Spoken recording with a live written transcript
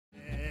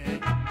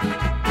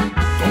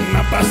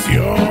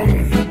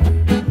pasión,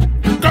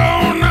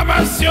 con una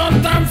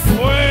pasión tan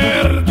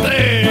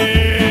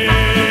fuerte.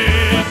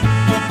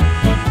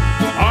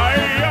 Ay,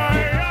 ay,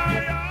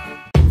 ay, ay.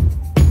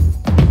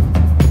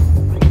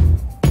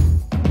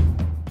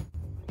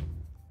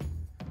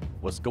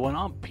 What's going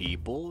on,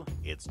 people?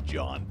 It's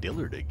John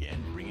Dillard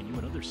again, bringing you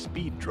another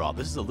speed draw.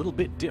 This is a little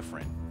bit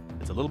different.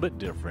 It's a little bit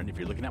different. If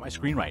you're looking at my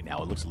screen right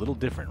now, it looks a little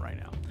different right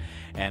now.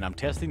 And I'm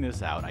testing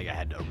this out. I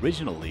had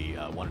originally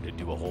wanted to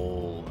do a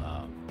whole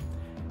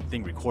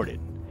thing recorded,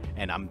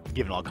 and I'm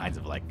giving all kinds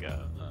of like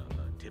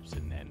tips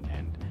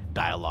and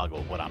dialogue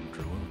of what I'm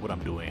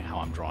doing, how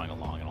I'm drawing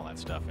along, and all that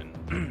stuff. And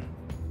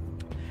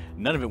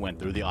none of it went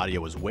through. The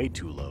audio was way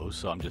too low,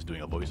 so I'm just doing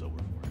a voiceover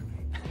for it.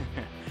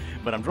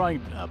 But I'm drawing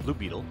Blue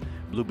Beetle.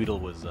 Blue Beetle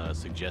was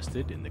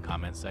suggested in the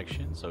comments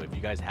section, so if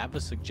you guys have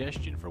a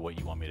suggestion for what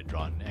you want me to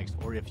draw next,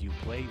 or if you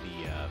play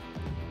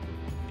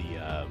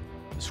the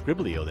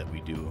Scribblio that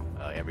we do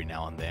every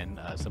now and then,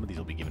 some of these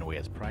will be given away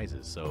as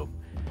prizes. So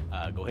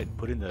go ahead and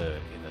put in the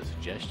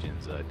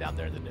suggestions down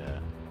there in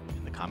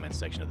the comments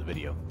section of the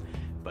video.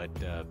 But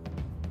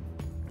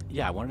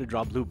yeah, I wanted to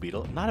draw Blue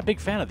Beetle. I'm not a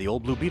big fan of the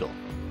old Blue Beetle.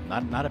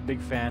 Not a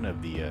big fan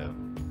of the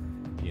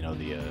you know,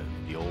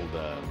 the old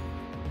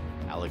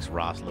Alex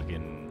Ross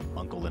looking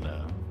uncle in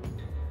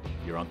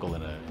your uncle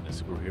in a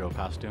superhero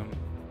costume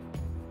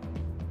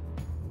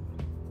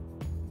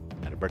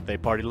at a birthday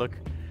party look.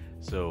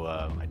 So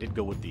I did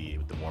go with the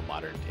more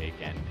modern take,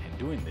 and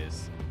doing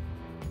this,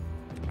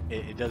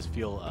 it does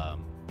feel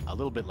a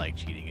little bit like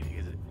cheating.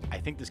 I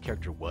think this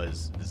character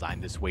was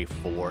designed this way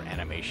for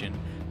animation,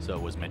 so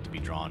it was meant to be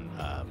drawn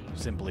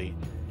simply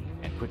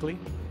and quickly.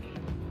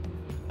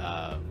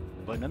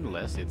 But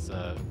nonetheless, it's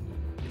a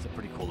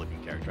pretty cool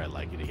looking character. I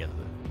like it. He has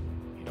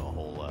a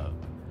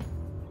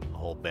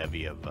whole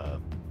bevy of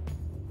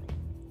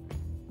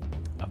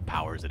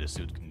powers that his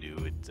suit can do.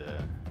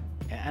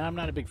 And I'm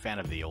not a big fan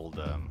of the old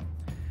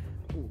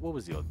what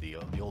was the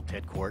old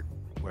Ted Kort,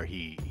 where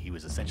he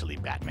was essentially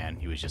Batman.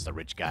 He was just a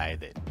rich guy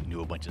that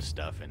knew a bunch of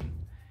stuff,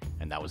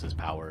 and that was his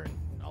power, and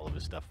all of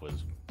his stuff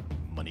was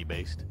money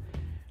based.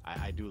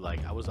 I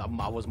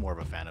was more of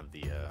a fan of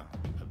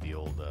the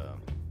old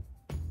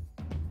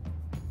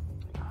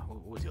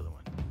what was the other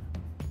one?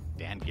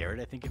 Dan Garrett,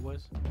 I think it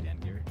was. Dan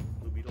Garrett,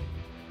 Blue Beetle,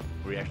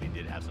 where he actually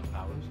did have some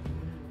powers.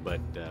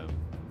 But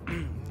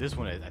this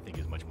one I think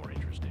is much more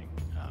interesting,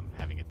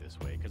 having it this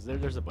way, because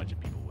there's a bunch of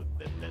people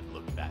that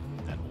look that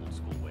old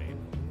school way,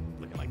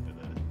 looking like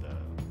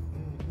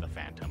the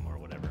Phantom or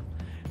whatever.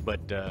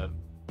 But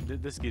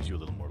this gives you a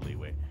little more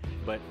leeway.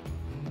 But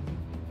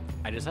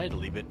I decided to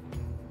leave it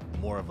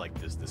more of like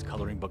this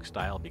coloring book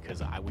style,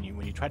 because when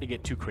you try to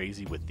get too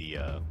crazy with the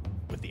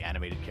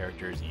animated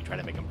characters and you try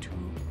to make them too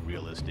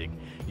realistic,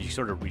 you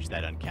sort of reach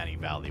that uncanny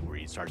valley where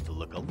he starts to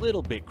look a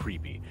little bit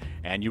creepy,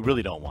 and you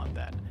really don't want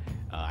that.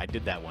 I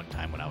did that one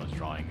time when I was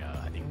drawing,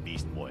 I think,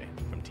 Beast Boy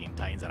from Teen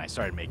Titans, and I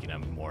started making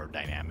him more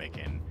dynamic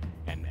and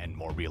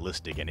more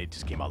realistic, and it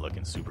just came out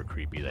looking super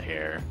creepy. The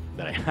hair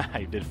that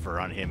I did fur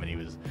on him, and he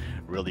was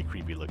really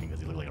creepy looking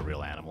because he looked like a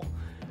real animal,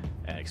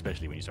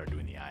 especially when you start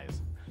doing the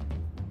eyes.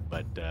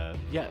 But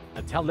yeah,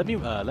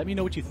 let me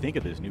know what you think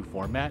of this new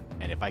format,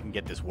 and if I can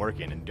get this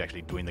working and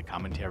actually doing the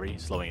commentary,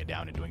 slowing it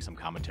down and doing some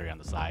commentary on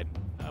the side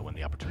when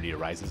the opportunity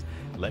arises,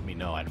 let me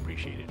know. I'd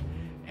appreciate it.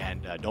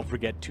 And don't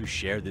forget to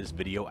share this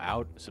video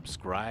out,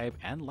 subscribe,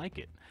 and like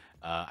it.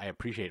 I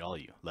appreciate all of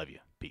you. Love you.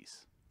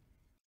 Peace.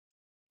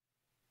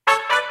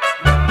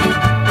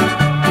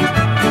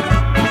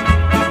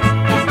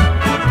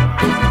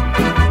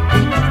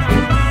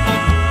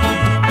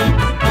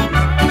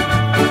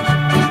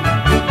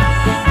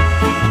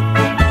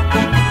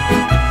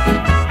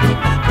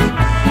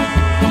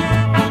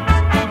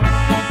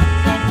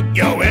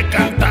 Yo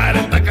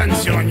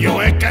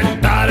voy a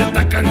cantar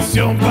esta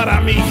canción para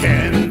mi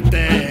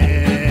gente.